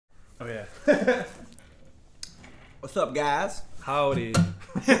Oh yeah. What's up, guys? Howdy.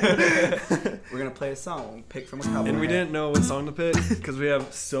 We're gonna play a song picked from a couple. And we didn't know what song to pick because we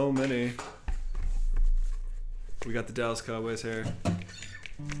have so many. We got the Dallas Cowboys here.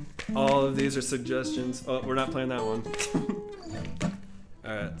 All of these are suggestions. Oh, we're not playing that one.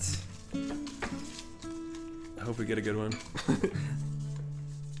 Alright. I hope we get a good one.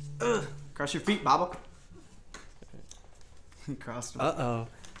 Cross your feet, Baba. Cross them. Uh-oh.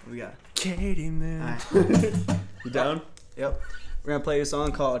 What we got? Katie Moon. Alright. You down? Yep. We're gonna play a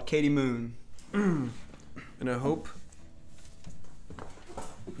song called Katie Moon. And I hope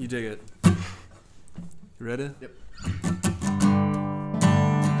you dig it. You ready? Yep.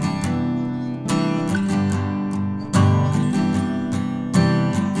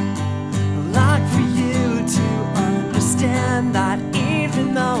 I'd like for you to understand that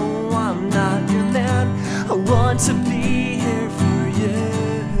even though I'm not your man, I want to be here for you.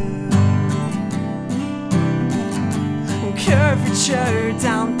 Curvature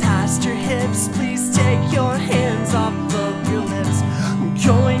down past your hips, please take your hands off of your lips. I'm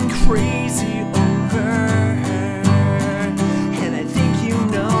going crazy over her, and I think you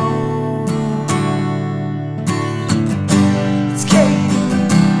know. It's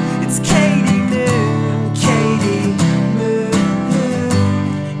Katie, it's Katie Moon, Katie Moon,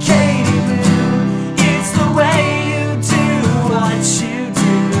 Katie Moon. It's the way you do what you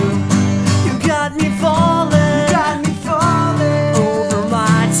do. You got me falling.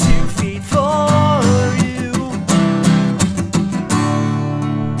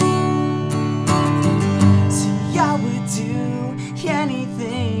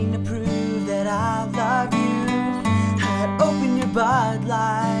 Bud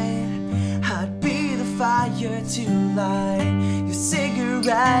Light, I'd be the fire to light your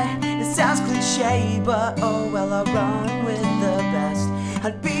cigarette. It sounds cliche, but oh well, I run with the best.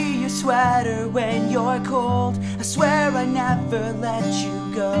 I'd be your sweater when you're cold. I swear I never let you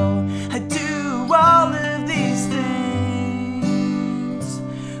go. I'd do all of these things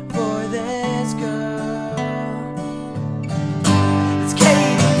for this girl. It's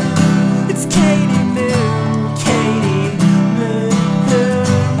Katie, it's Katie Moon.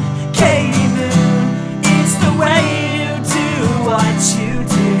 What you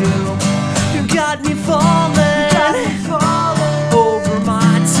do, you got me falling, over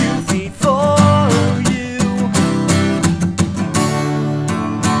my 2 feet for you.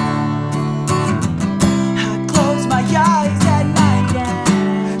 I close my eyes at night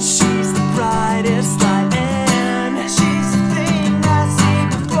and she's the brightest light, and she's the thing I see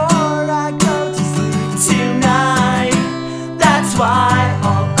before I go to sleep tonight. That's why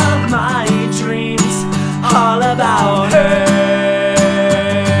all of my dreams all about her.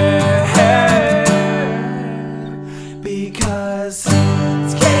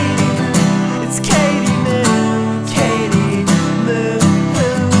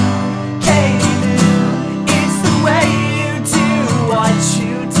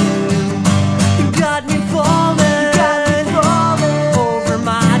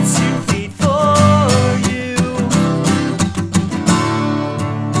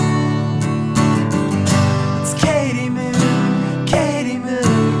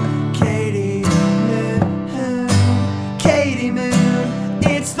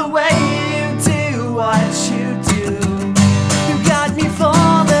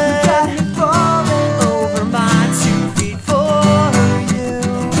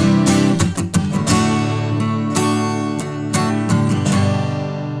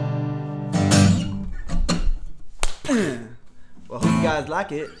 Well, hope you guys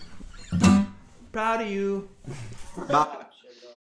like it. Proud of you. Bye.